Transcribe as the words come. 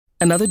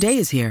Another day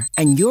is here,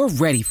 and you're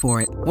ready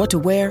for it. What to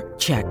wear?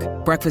 Check.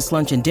 Breakfast,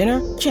 lunch, and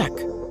dinner? Check.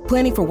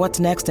 Planning for what's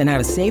next and how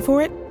to save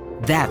for it?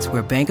 That's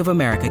where Bank of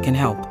America can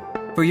help.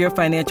 For your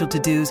financial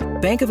to-dos,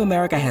 Bank of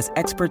America has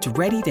experts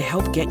ready to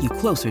help get you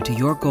closer to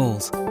your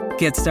goals.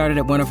 Get started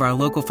at one of our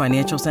local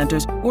financial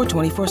centers or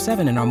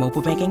 24/7 in our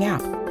mobile banking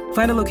app.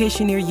 Find a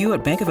location near you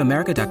at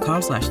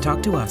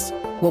bankofamerica.com/talktous.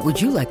 What would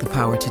you like the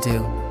power to do?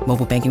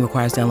 Mobile banking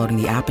requires downloading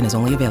the app and is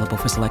only available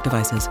for select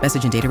devices.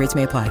 Message and data rates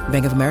may apply.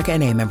 Bank of America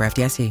N.A., member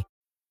FDIC.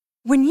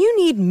 When you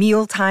need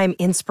mealtime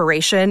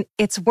inspiration,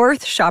 it's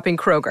worth shopping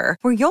Kroger,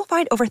 where you'll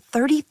find over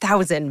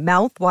 30,000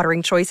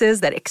 mouth-watering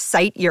choices that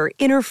excite your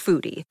inner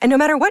foodie. And no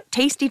matter what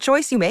tasty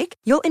choice you make,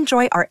 you'll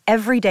enjoy our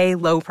everyday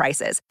low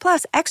prices,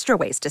 plus extra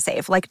ways to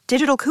save, like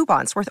digital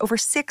coupons worth over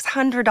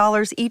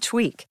 $600 each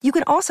week. You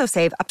can also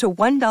save up to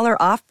 $1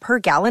 off per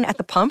gallon at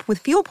the pump with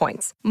fuel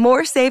points.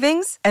 More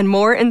savings and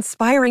more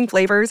inspiring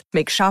flavors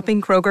make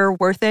shopping Kroger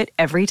worth it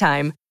every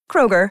time.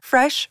 Kroger,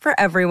 fresh for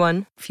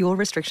everyone. Fuel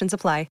restrictions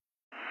apply.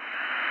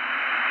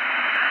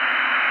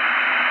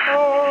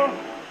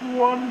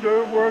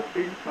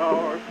 Wonder-working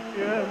power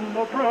in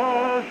the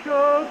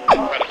precious...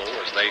 Incredible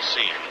as they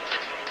seem,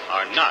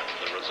 are not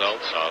the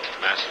results of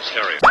mass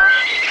hysteria.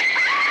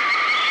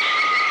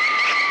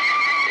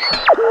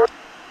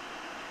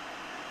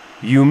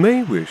 You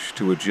may wish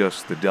to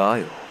adjust the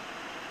dial.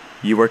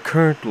 You are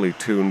currently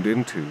tuned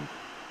into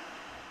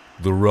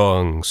the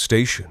wrong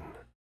station.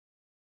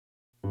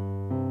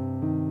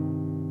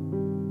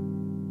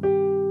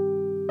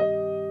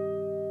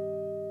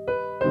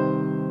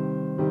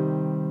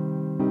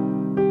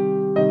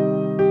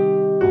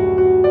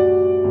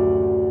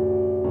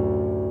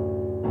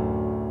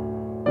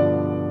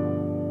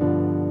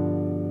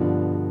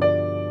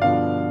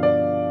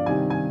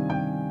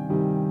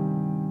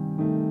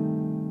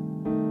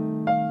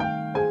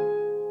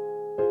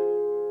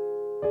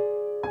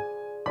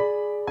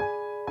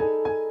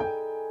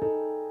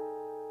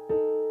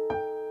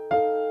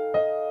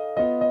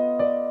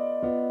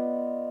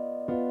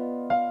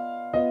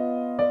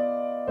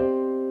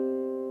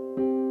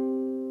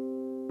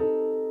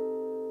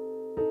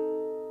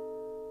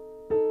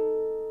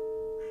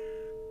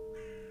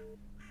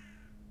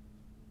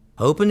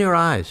 Open your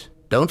eyes.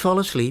 Don't fall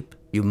asleep.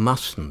 You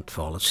mustn't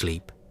fall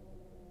asleep.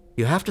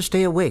 You have to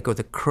stay awake or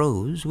the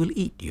crows will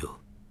eat you.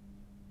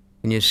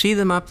 Can you see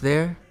them up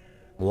there,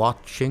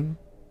 watching,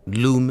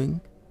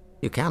 looming?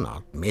 You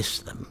cannot miss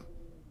them.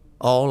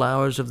 All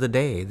hours of the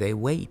day they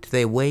wait.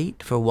 They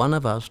wait for one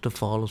of us to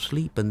fall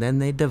asleep, and then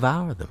they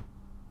devour them.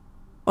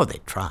 Or they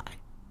try.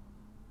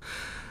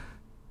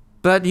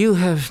 But you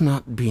have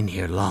not been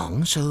here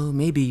long, so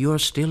maybe you're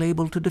still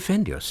able to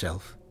defend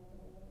yourself.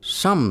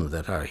 Some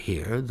that are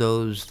here,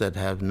 those that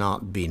have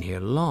not been here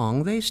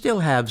long, they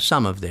still have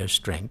some of their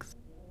strength.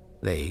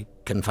 They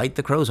can fight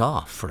the crows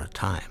off for a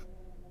time.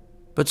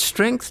 But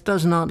strength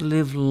does not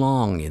live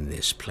long in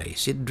this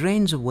place. It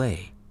drains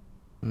away.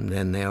 And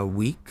then they are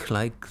weak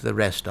like the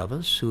rest of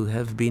us who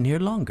have been here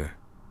longer.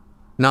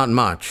 Not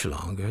much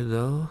longer,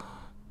 though.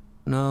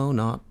 No,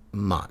 not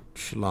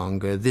much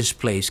longer. This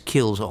place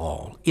kills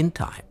all in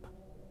time.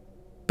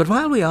 But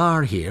while we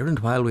are here and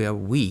while we are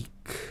weak,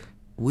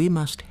 we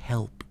must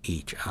help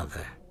each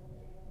other.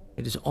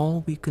 It is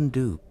all we can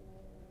do.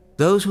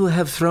 Those who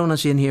have thrown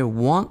us in here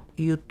want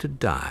you to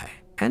die,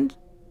 and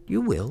you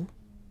will.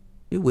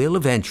 You will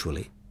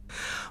eventually.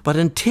 But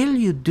until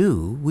you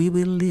do, we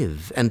will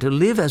live, and to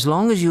live as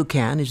long as you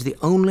can is the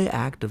only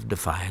act of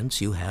defiance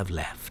you have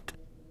left.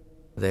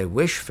 They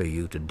wish for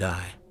you to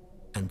die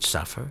and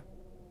suffer.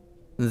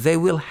 They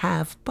will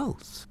have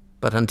both,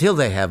 but until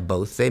they have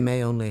both, they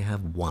may only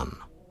have one.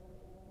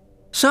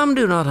 Some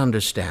do not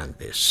understand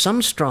this.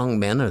 Some strong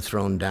men are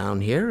thrown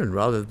down here, and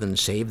rather than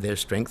save their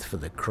strength for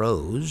the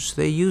crows,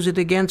 they use it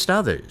against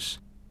others.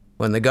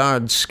 When the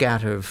guards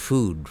scatter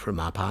food from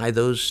up high,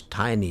 those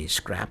tiny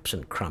scraps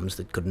and crumbs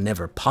that could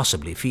never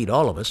possibly feed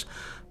all of us,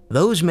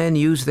 those men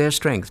use their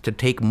strength to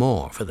take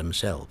more for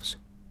themselves.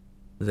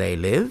 They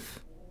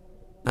live,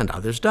 and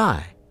others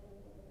die.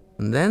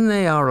 And then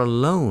they are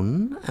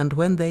alone, and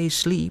when they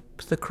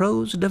sleep, the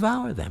crows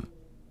devour them.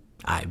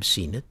 I've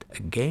seen it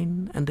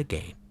again and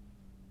again.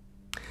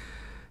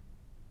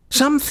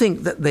 Some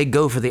think that they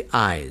go for the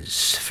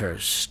eyes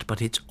first,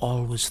 but it's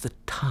always the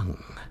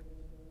tongue.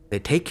 They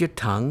take your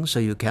tongue so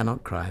you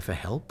cannot cry for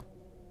help,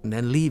 and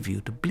then leave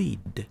you to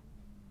bleed.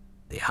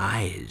 The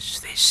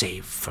eyes they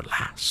save for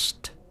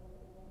last.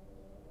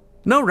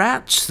 No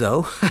rats,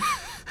 though.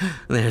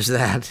 There's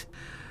that,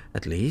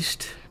 at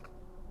least.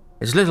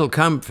 It's little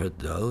comfort,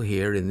 though,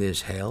 here in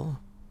this hell.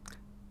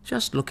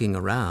 Just looking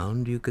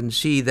around, you can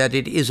see that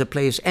it is a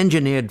place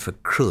engineered for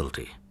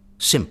cruelty,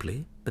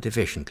 simply but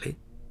efficiently.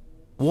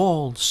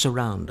 Walls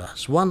surround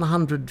us,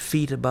 100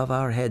 feet above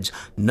our heads.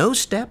 No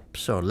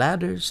steps or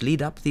ladders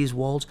lead up these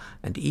walls,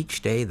 and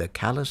each day the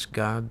callous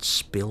guards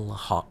spill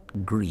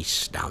hot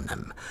grease down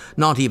them.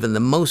 Not even the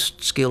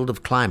most skilled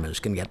of climbers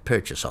can get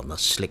purchase on the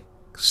slick,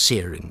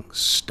 searing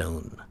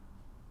stone.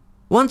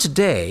 Once a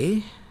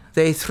day,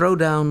 they throw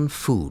down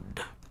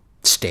food,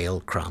 stale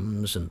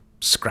crumbs and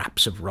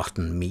scraps of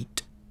rotten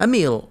meat, a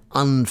meal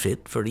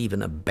unfit for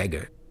even a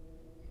beggar.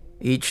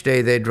 Each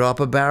day they drop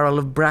a barrel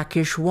of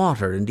brackish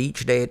water, and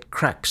each day it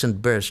cracks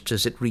and bursts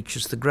as it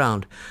reaches the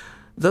ground.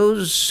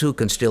 Those who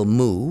can still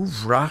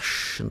move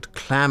rush and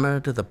clamber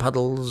to the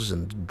puddles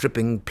and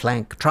dripping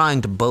plank,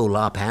 trying to bowl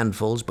up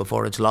handfuls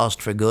before it's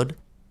lost for good.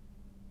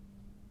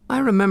 I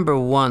remember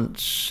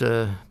once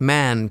a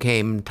man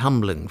came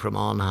tumbling from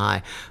on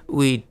high.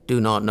 We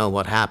do not know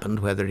what happened,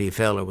 whether he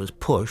fell or was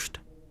pushed.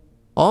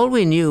 All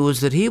we knew was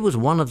that he was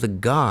one of the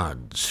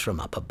guards from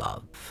up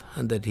above,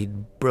 and that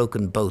he'd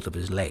broken both of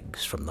his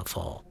legs from the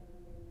fall.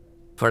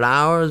 For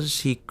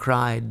hours he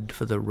cried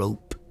for the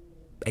rope,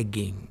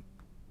 begging,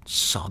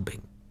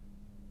 sobbing.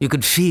 You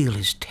could feel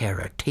his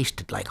terror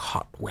tasted like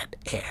hot, wet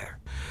air.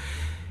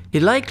 He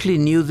likely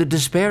knew the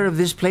despair of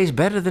this place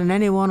better than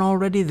anyone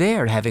already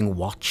there, having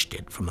watched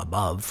it from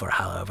above for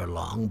however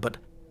long, but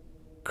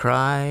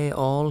cry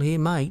all he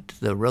might,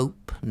 the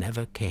rope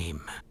never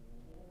came.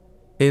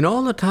 In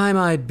all the time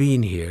I'd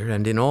been here,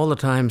 and in all the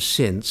time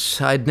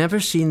since, I'd never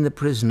seen the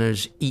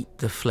prisoners eat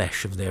the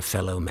flesh of their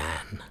fellow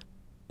man.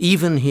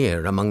 Even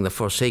here, among the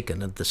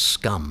forsaken and the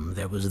scum,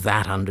 there was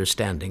that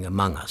understanding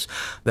among us,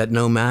 that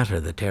no matter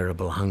the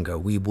terrible hunger,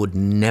 we would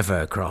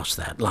never cross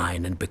that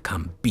line and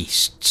become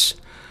beasts.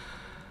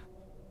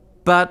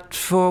 But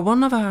for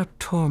one of our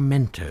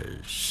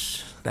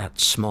tormentors, that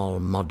small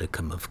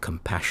modicum of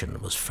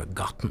compassion was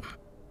forgotten.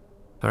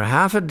 For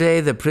half a day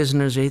the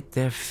prisoners ate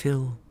their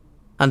fill,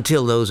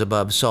 until those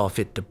above saw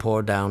fit to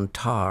pour down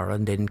tar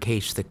and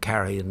encase the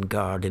carrion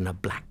guard in a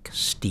black,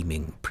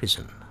 steaming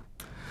prison.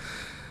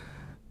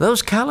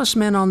 Those callous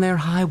men on their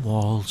high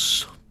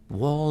walls,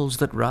 walls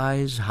that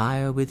rise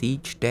higher with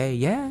each day,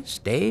 yes,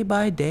 day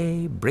by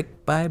day,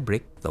 brick by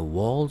brick, the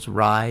walls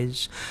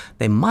rise.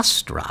 They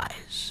must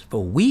rise,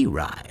 for we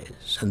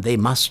rise, and they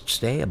must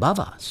stay above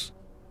us.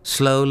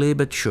 Slowly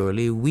but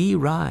surely we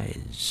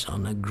rise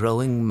on a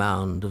growing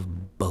mound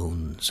of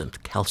bones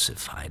and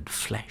calcified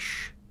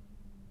flesh.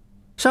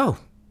 So,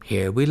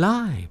 here we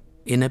lie,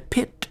 in a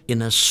pit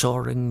in a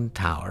soaring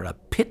tower, a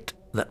pit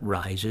that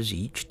rises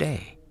each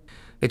day.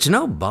 It's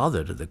no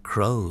bother to the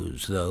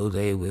crows, though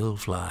they will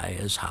fly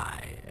as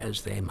high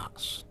as they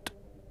must.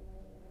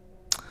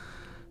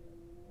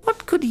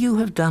 What could you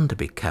have done to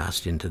be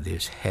cast into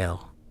this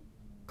hell?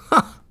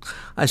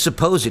 I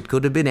suppose it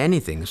could have been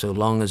anything, so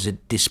long as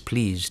it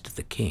displeased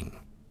the king.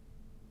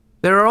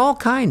 There are all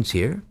kinds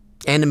here.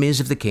 Enemies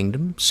of the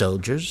kingdom,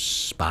 soldiers,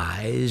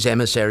 spies,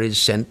 emissaries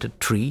sent to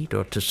treat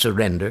or to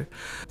surrender,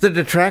 the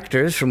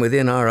detractors from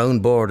within our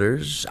own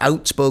borders,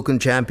 outspoken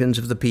champions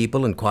of the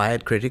people and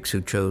quiet critics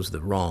who chose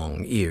the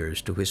wrong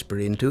ears to whisper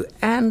into,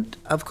 and,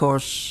 of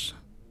course,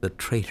 the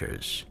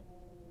traitors.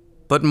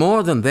 But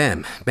more than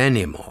them,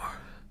 many more.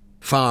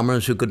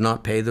 Farmers who could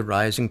not pay the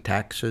rising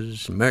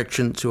taxes,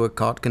 merchants who are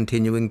caught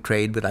continuing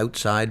trade with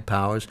outside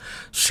powers,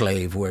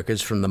 slave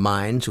workers from the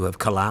mines who have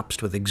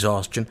collapsed with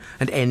exhaustion,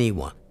 and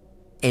anyone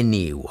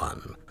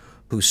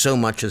who so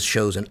much as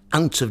shows an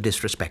ounce of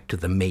disrespect to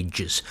the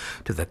mages,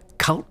 to the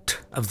cult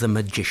of the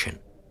magician.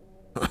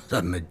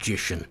 The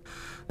magician,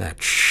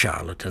 that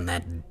charlatan,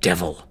 that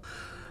devil.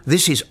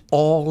 This is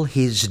all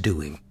his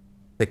doing.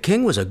 The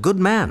king was a good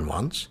man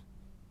once.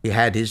 He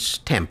had his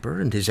temper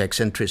and his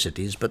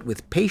eccentricities, but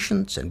with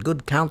patience and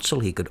good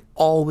counsel he could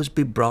always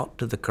be brought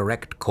to the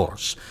correct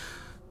course.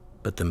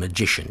 But the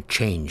magician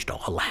changed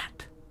all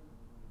that.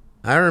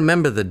 I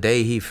remember the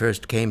day he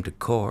first came to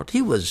court.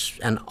 He was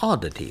an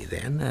oddity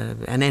then,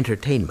 an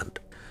entertainment.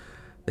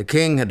 The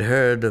king had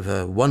heard of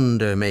a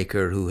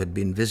wonder-maker who had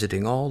been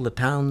visiting all the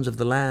towns of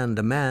the land,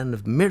 a man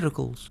of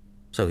miracles.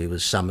 So he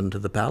was summoned to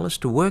the palace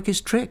to work his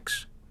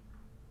tricks.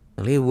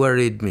 Well, he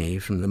worried me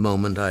from the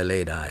moment I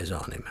laid eyes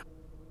on him.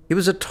 He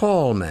was a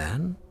tall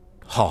man,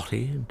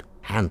 haughty and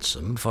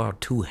handsome, far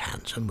too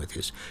handsome, with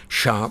his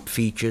sharp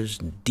features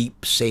and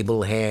deep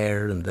sable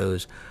hair and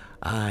those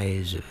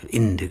eyes of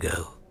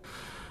indigo.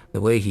 The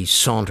way he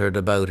sauntered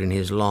about in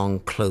his long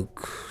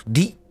cloak,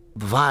 deep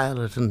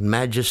violet and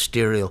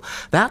magisterial,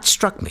 that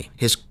struck me.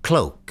 His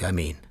cloak, I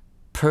mean.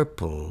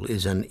 Purple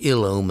is an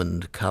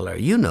ill-omened color.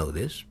 You know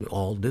this, we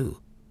all do.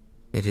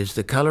 It is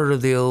the color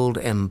of the old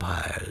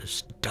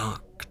empires,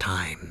 dark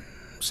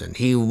times, and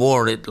he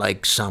wore it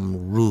like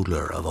some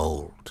ruler of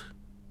old.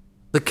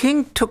 The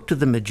king took to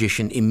the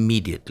magician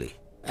immediately,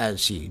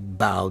 as he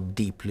bowed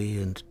deeply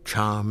and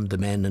charmed the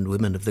men and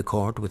women of the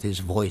court with his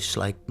voice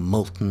like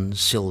molten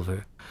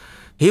silver.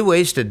 He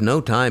wasted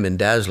no time in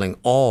dazzling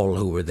all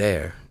who were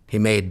there. He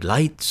made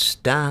lights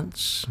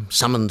dance,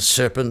 summoned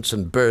serpents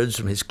and birds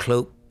from his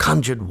cloak,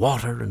 conjured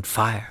water and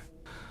fire.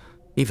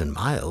 Even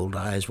my old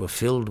eyes were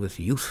filled with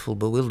youthful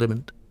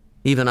bewilderment.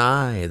 Even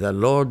I, the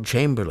Lord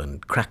Chamberlain,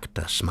 cracked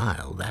a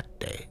smile that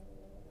day.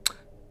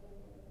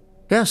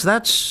 Yes,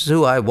 that's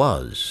who I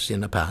was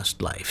in a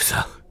past life,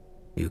 though.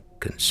 You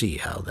can see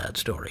how that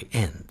story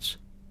ends.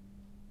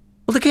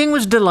 Well, the king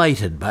was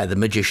delighted by the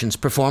magician's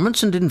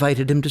performance and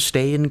invited him to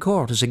stay in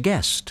court as a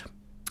guest.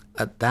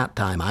 At that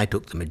time I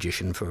took the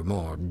magician for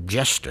more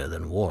jester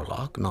than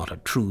warlock, not a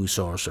true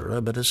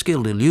sorcerer, but a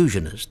skilled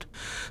illusionist.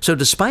 So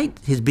despite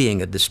his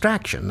being a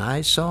distraction,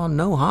 I saw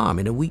no harm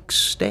in a week's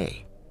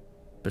stay.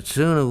 But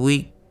soon a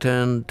week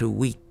turned to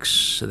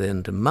weeks,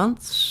 then to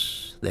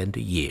months, then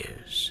to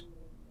years.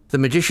 The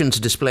magician's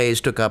displays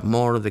took up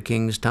more of the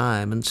king's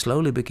time and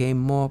slowly became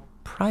more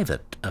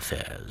private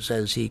affairs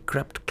as he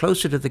crept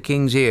closer to the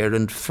king's ear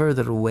and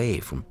further away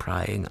from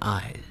prying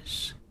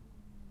eyes.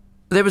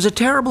 There was a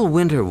terrible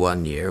winter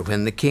one year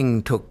when the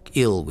king took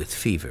ill with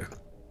fever.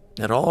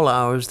 At all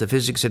hours the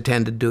physicians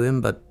attended to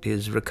him, but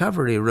his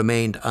recovery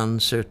remained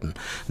uncertain.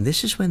 And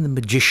this is when the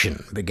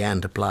magician began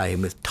to ply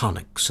him with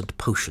tonics and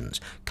potions,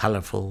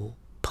 colorful,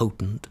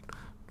 potent,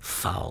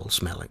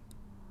 foul-smelling.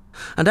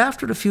 And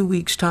after a few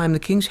weeks' time the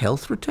king's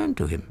health returned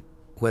to him.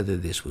 Whether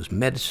this was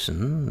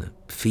medicine, the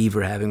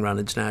fever having run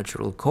its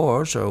natural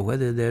course, or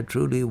whether there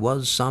truly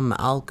was some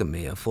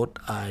alchemy afoot,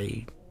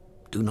 I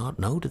do not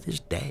know to this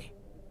day.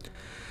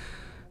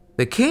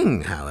 The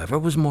king, however,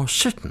 was more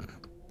certain.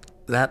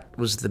 That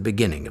was the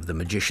beginning of the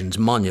magician's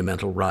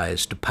monumental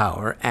rise to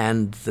power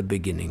and the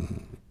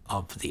beginning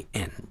of the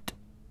end.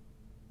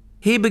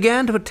 He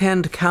began to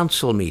attend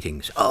council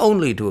meetings,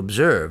 only to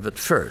observe at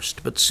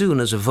first, but soon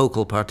as a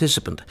vocal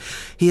participant.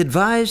 He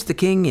advised the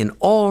king in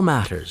all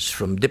matters,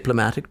 from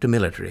diplomatic to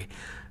military.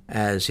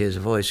 As his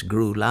voice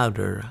grew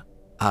louder,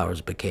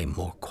 ours became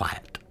more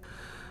quiet.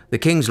 The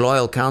king's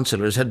loyal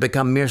counselors had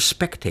become mere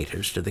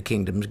spectators to the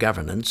kingdom's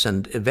governance,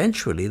 and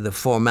eventually the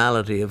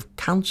formality of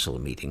council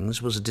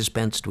meetings was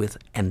dispensed with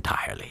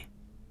entirely.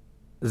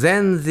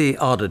 Then the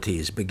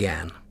oddities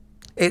began.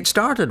 It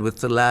started with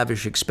the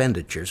lavish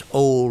expenditures,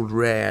 old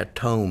rare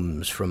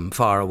tomes from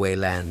faraway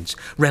lands,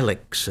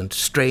 relics and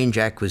strange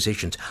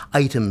acquisitions,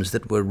 items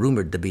that were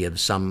rumored to be of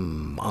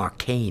some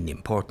arcane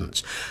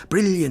importance,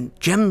 brilliant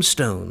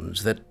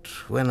gemstones that,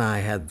 when I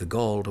had the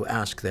gall to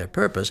ask their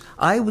purpose,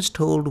 I was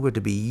told were to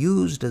be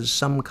used as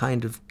some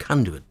kind of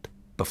conduit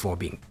before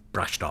being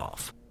brushed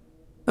off.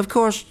 Of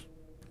course,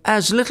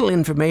 as little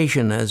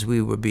information as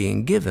we were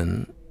being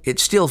given, it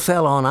still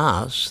fell on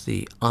us,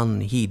 the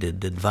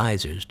unheeded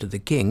advisers to the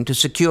king, to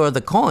secure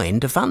the coin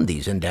to fund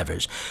these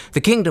endeavors.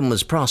 The kingdom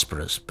was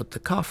prosperous, but the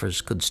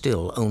coffers could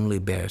still only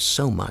bear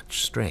so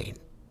much strain.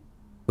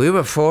 We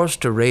were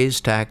forced to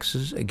raise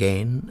taxes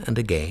again and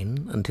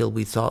again until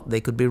we thought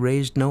they could be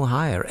raised no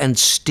higher, and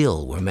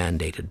still were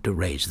mandated to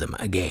raise them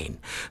again.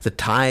 The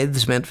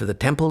tithes meant for the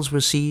temples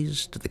were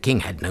seized. The king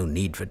had no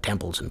need for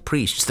temples and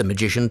priests, the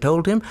magician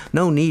told him,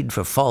 no need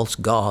for false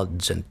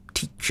gods and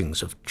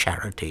teachings of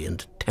charity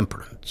and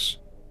temperance.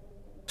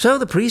 So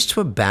the priests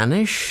were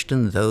banished,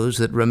 and those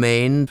that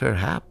remained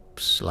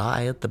perhaps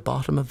lie at the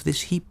bottom of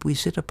this heap we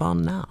sit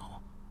upon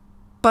now.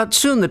 But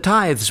soon the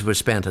tithes were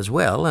spent as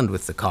well, and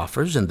with the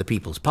coffers and the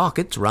people's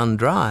pockets run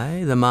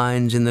dry, the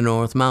mines in the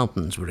North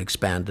Mountains were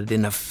expanded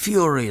in a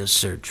furious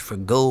search for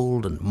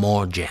gold and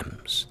more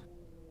gems.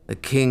 The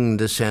king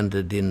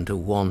descended into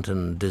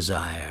wanton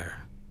desire.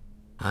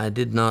 I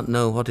did not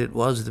know what it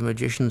was the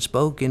magician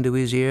spoke into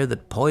his ear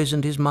that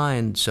poisoned his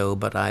mind so,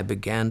 but I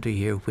began to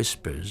hear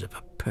whispers of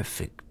a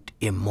perfect,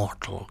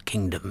 immortal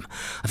kingdom,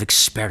 of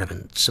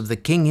experiments, of the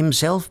king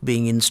himself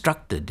being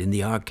instructed in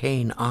the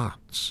arcane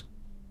arts.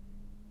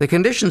 The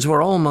conditions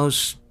were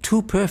almost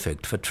too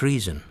perfect for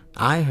treason.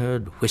 I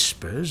heard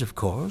whispers, of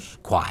course,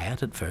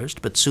 quiet at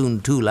first, but soon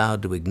too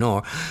loud to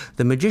ignore.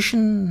 The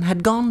magician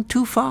had gone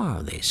too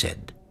far, they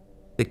said.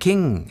 The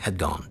king had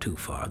gone too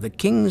far. The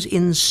king's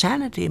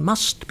insanity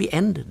must be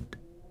ended.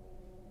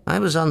 I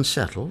was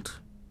unsettled.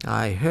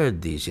 I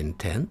heard these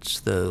intents,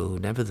 though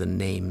never the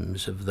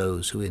names of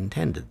those who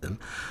intended them.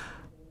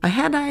 I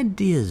had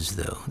ideas,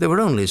 though. There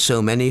were only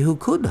so many who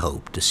could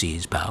hope to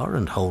seize power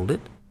and hold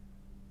it.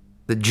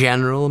 The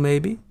general,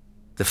 maybe?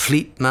 The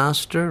fleet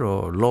master,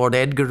 or Lord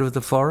Edgar of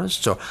the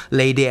forests, or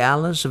Lady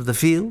Alice of the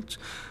fields?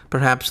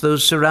 Perhaps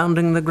those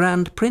surrounding the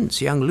Grand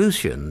Prince, young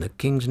Lucian, the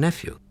king's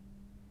nephew.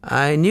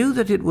 I knew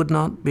that it would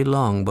not be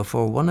long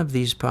before one of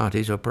these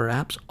parties, or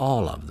perhaps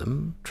all of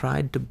them,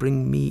 tried to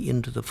bring me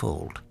into the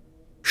fold.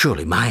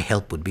 Surely my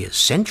help would be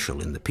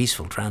essential in the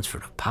peaceful transfer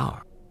of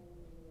power.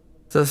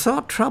 The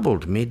thought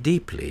troubled me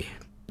deeply.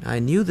 I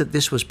knew that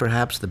this was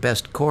perhaps the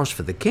best course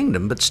for the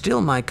kingdom, but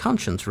still my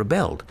conscience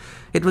rebelled.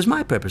 It was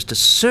my purpose to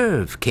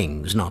serve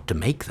kings, not to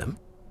make them.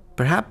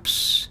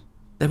 Perhaps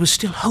there was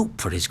still hope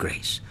for his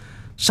grace.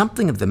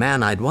 Something of the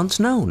man I'd once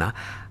known.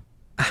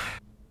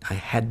 I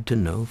had to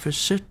know for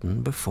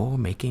certain before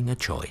making a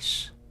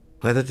choice,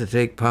 whether to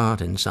take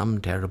part in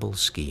some terrible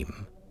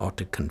scheme or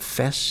to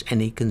confess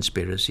any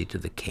conspiracy to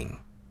the king.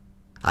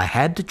 I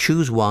had to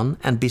choose one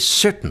and be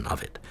certain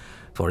of it,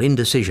 for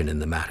indecision in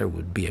the matter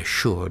would be a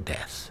sure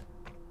death.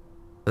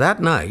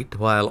 That night,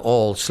 while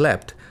all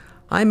slept,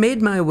 I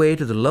made my way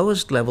to the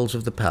lowest levels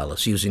of the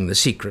palace, using the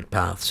secret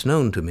paths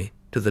known to me,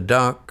 to the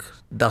dark,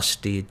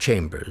 dusty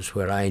chambers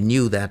where I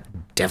knew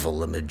that devil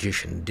the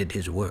magician did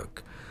his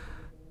work.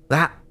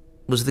 That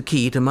was the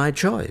key to my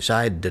choice.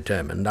 I'd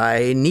determined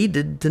I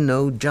needed to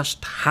know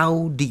just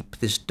how deep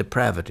this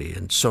depravity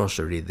and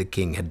sorcery the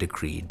king had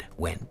decreed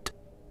went.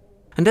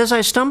 And as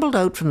I stumbled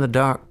out from the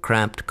dark,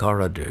 cramped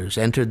corridors,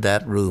 entered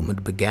that room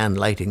and began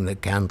lighting the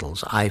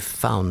candles, I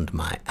found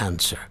my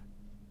answer.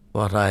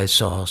 What I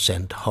saw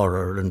sent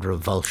horror and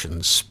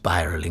revulsion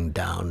spiraling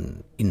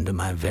down into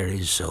my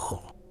very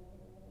soul.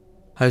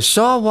 I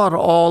saw what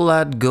all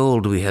that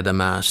gold we had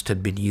amassed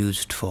had been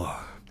used for.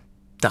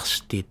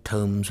 Dusty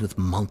tomes with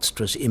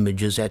monstrous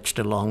images etched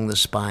along the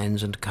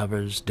spines and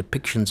covers,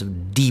 depictions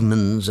of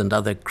demons and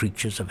other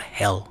creatures of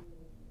hell.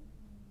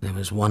 There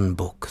was one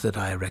book that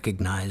I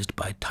recognized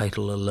by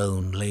title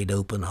alone laid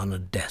open on a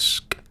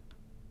desk.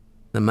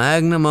 The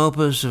magnum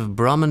opus of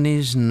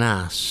Brahmanes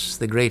Nas,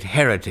 the great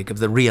heretic of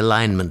the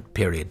realignment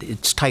period,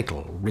 its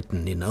title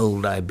written in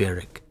Old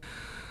Iberic.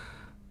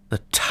 The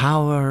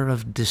Tower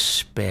of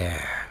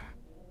Despair.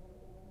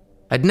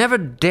 I'd never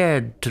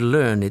dared to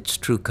learn its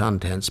true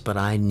contents, but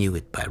I knew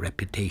it by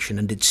reputation,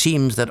 and it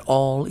seems that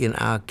all in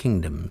our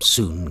kingdom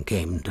soon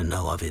came to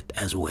know of it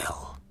as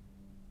well.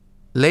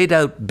 Laid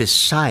out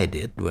beside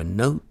it were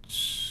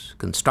notes,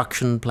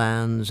 construction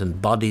plans,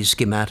 and body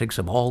schematics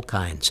of all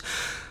kinds.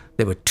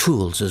 There were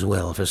tools as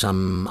well for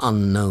some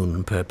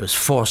unknown purpose,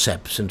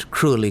 forceps and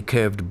cruelly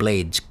curved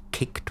blades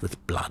caked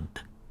with blood.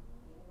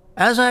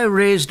 As I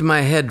raised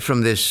my head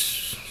from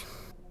this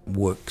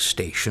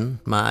workstation,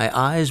 my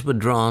eyes were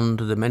drawn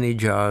to the many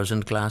jars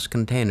and glass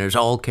containers,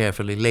 all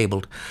carefully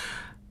labeled.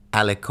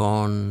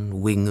 Alicorn,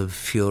 Wing of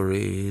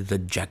Fury, the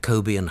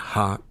Jacobean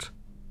Heart.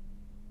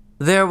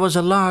 There was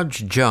a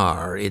large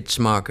jar, its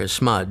marker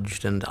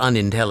smudged and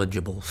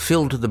unintelligible,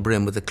 filled to the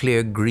brim with a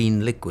clear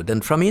green liquid,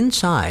 and from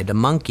inside a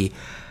monkey,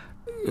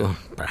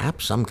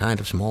 perhaps some kind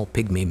of small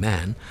pygmy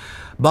man,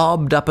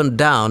 bobbed up and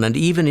down and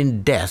even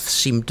in death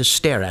seemed to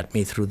stare at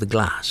me through the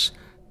glass.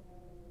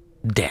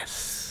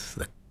 Death,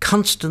 the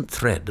constant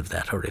thread of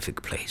that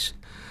horrific place.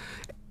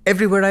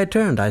 Everywhere I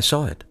turned, I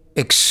saw it.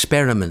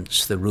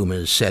 Experiments, the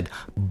rumors said,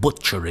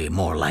 butchery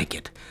more like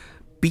it.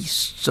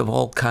 Beasts of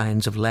all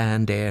kinds of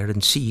land, air,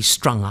 and sea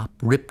strung up,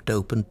 ripped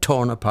open,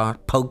 torn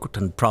apart, poked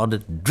and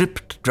prodded,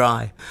 dripped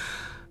dry.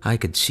 I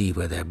could see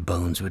where their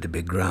bones were to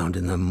be ground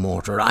in the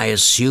mortar. I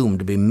assumed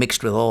to be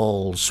mixed with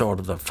all sort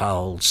of the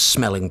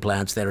foul-smelling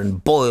plants there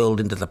and boiled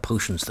into the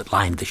potions that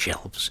lined the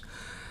shelves.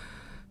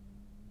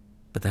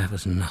 But that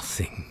was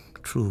nothing,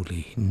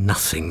 truly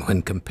nothing,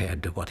 when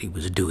compared to what he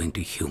was doing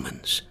to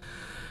humans.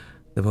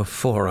 There were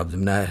 4 of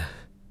them now.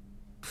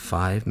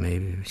 5,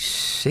 maybe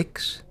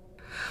 6.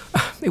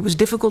 It was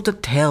difficult to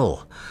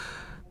tell,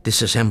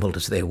 disassembled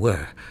as they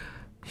were.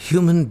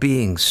 Human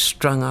beings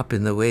strung up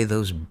in the way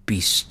those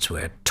beasts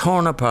were,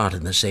 torn apart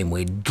in the same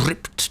way,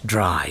 dripped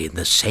dry in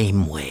the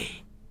same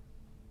way.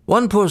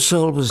 One poor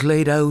soul was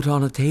laid out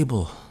on a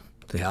table.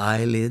 The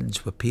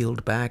eyelids were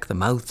peeled back, the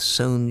mouth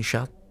sewn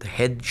shut, the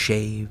head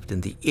shaved,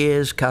 and the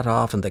ears cut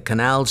off, and the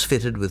canals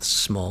fitted with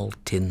small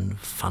tin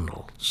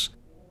funnels.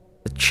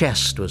 The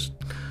chest was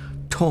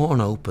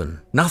torn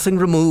open, nothing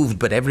removed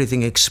but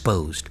everything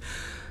exposed,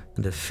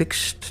 and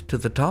affixed to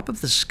the top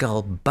of the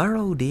skull,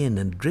 burrowed in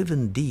and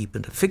driven deep,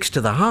 and affixed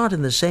to the heart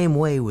in the same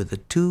way, were the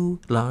 2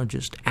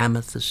 largest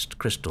amethyst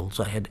crystals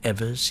I had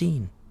ever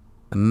seen,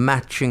 a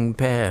matching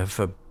pair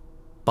for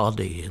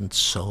body and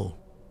soul.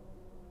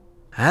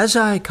 As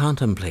I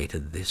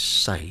contemplated this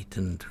sight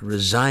and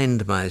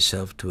resigned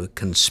myself to a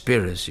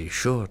conspiracy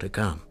sure to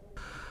come,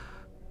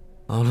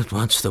 all at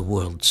once the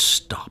world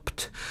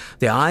stopped.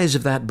 The eyes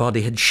of that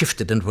body had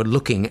shifted and were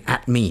looking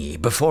at me.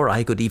 Before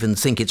I could even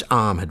think, its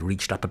arm had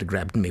reached up and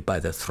grabbed me by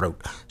the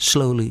throat.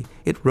 Slowly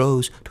it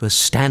rose to a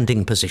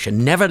standing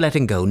position, never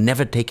letting go,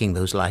 never taking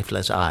those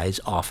lifeless eyes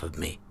off of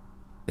me.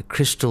 The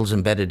crystals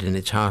embedded in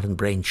its heart and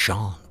brain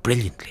shone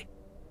brilliantly.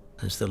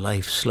 As the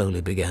life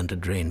slowly began to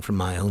drain from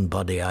my own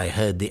body, I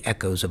heard the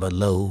echoes of a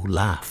low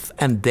laugh,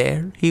 and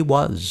there he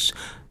was,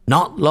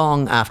 not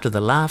long after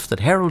the laugh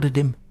that heralded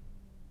him,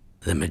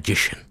 the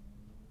magician.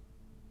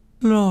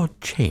 "Lord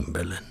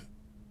Chamberlain,"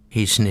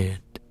 he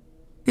sneered,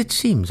 "it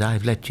seems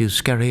I've let you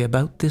scurry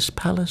about this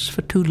palace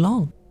for too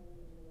long.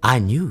 I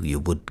knew you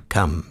would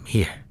come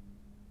here.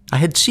 I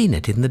had seen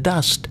it in the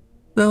dust,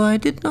 though I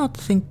did not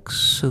think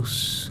so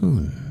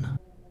soon."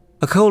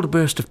 A cold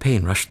burst of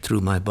pain rushed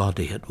through my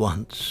body at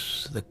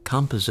once. The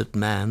composite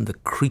man, the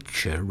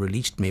creature,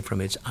 released me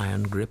from its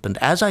iron grip, and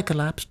as I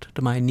collapsed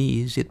to my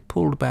knees, it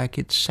pulled back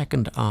its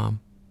second arm,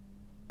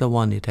 the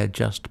one it had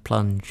just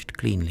plunged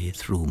cleanly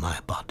through my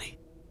body.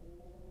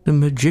 The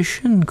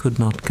magician could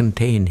not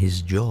contain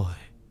his joy.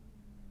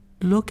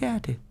 Look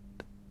at it,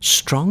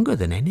 stronger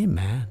than any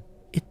man.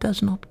 It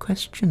does not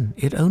question.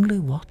 It only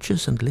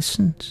watches and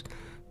listens,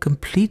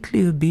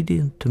 completely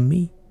obedient to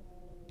me,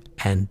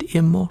 and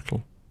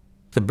immortal.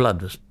 The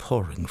blood was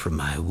pouring from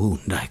my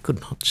wound. I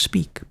could not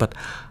speak, but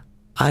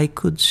I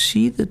could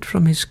see that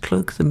from his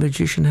cloak the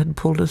magician had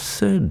pulled a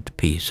 3rd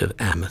piece of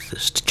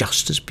amethyst,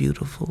 just as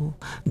beautiful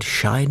and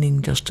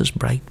shining just as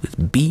bright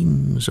with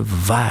beams of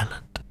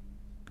violet.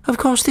 Of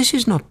course, this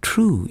is not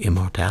true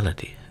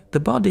immortality. The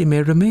body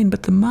may remain,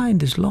 but the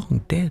mind is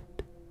long dead.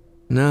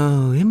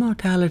 No,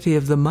 immortality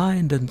of the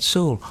mind and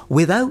soul,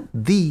 without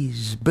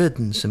these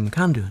burdensome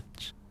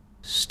conduits,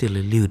 still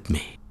elude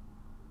me.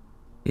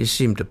 He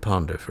seemed to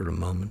ponder for a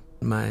moment.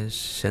 My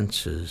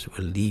senses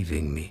were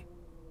leaving me.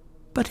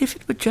 But if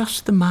it were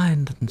just the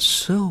mind and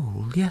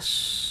soul,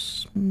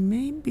 yes,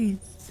 maybe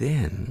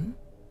then,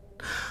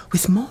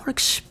 with more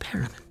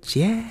experiments,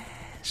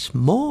 yes,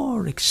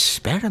 more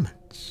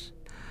experiments.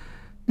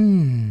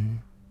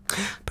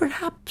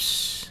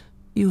 Perhaps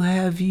you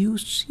have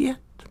use yet,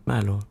 my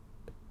lord.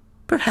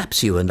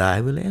 Perhaps you and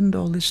I will end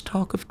all this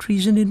talk of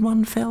treason in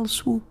one fell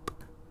swoop.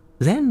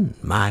 Then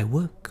my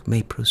work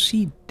may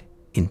proceed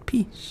in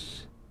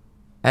peace.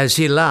 As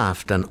he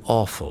laughed an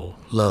awful,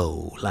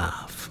 low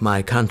laugh,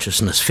 my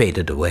consciousness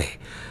faded away.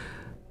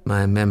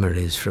 My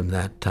memories from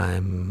that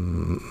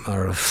time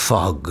are a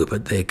fog,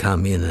 but they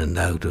come in and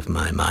out of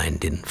my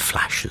mind in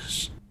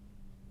flashes.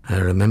 I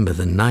remember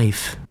the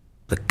knife,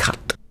 the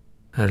cut.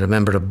 I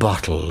remember a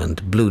bottle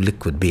and blue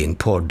liquid being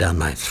poured down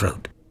my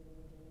throat.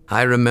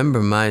 I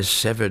remember my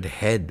severed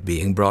head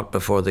being brought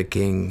before the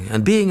king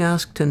and being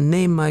asked to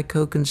name my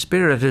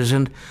co-conspirators,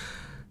 and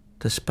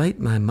despite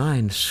my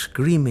mind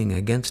screaming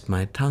against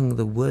my tongue,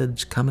 the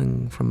words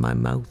coming from my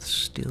mouth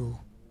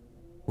still,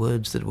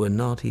 words that were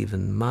not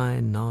even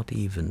mine, not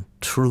even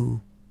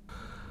true,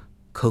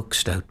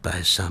 coaxed out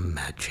by some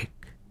magic.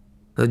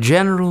 The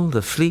general,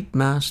 the fleet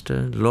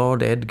master,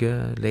 Lord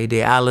Edgar,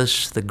 Lady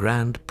Alice, the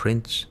Grand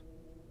Prince,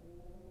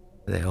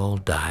 they all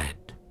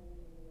died.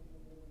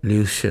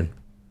 Lucian,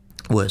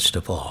 worst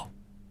of all,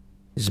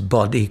 his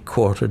body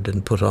quartered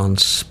and put on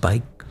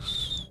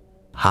spikes,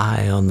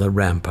 high on the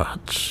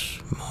ramparts,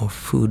 more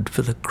food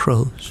for the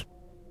crows.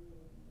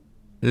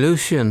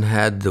 Lucian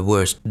had the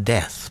worst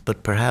death,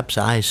 but perhaps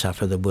I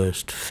suffer the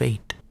worst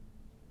fate.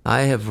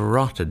 I have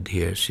rotted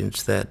here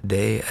since that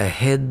day, a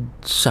head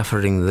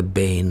suffering the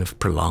bane of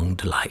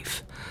prolonged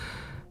life.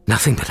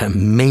 Nothing but a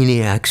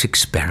maniac's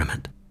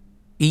experiment.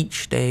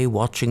 Each day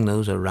watching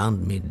those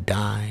around me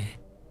die,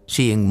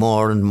 seeing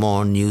more and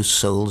more new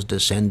souls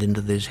descend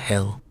into this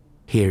hell,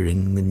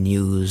 hearing the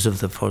news of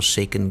the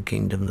forsaken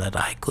kingdom that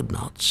I could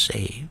not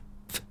save.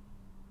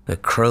 The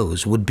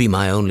crows would be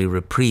my only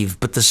reprieve,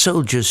 but the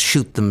soldiers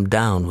shoot them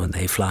down when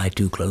they fly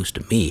too close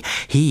to me.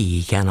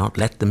 He cannot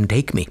let them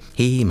take me.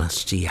 He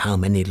must see how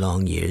many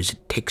long years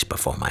it takes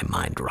before my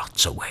mind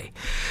rots away.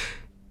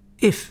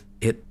 If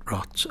it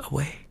rots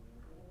away.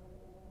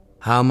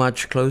 How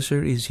much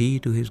closer is he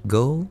to his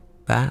goal?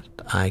 That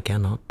I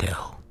cannot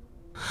tell.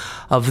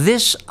 Of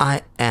this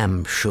I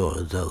am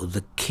sure, though,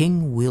 the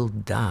king will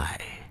die.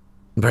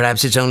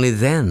 Perhaps it's only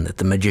then that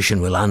the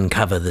magician will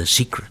uncover the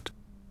secret.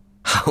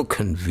 How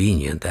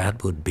convenient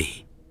that would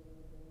be.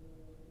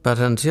 But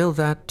until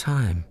that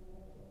time,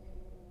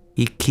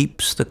 he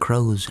keeps the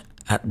crows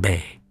at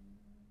bay.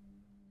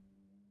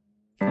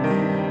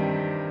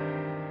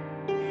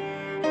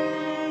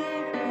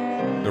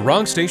 The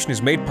Wrong Station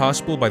is made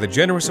possible by the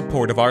generous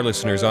support of our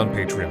listeners on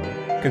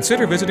Patreon.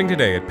 Consider visiting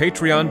today at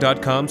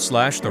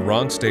patreon.com/The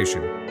Wrong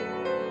Station.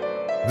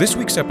 This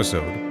week's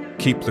episode,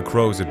 Keep the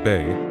Crows at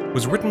Bay,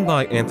 was written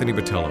by Anthony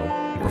Botello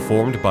and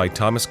performed by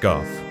Thomas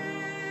Goff.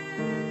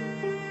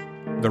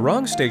 The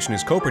Wrong Station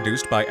is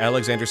co-produced by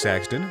Alexander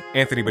Saxton,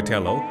 Anthony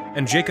Botello,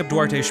 and Jacob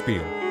Duarte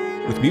Spiel,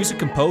 with music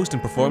composed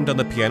and performed on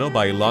the piano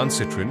by Ilan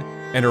Citrin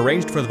and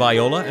arranged for the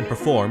viola and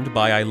performed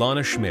by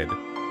Ilana Schmid.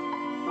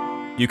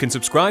 You can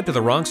subscribe to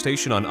The Wrong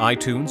Station on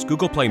iTunes,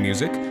 Google Play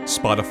Music,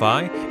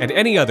 Spotify, and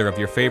any other of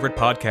your favorite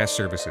podcast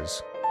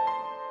services.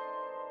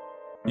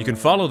 You can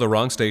follow The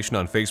Wrong Station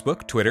on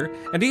Facebook, Twitter,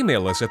 and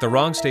email us at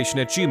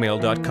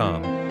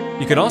thewrongstation@gmail.com.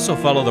 You can also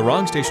follow The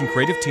Wrong Station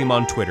creative team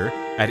on Twitter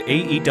at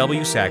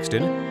AEW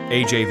Saxton,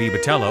 AJV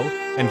Botello,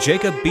 and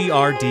Jacob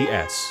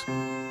BRDS.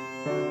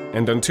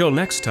 And until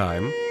next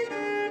time,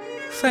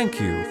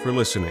 thank you for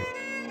listening.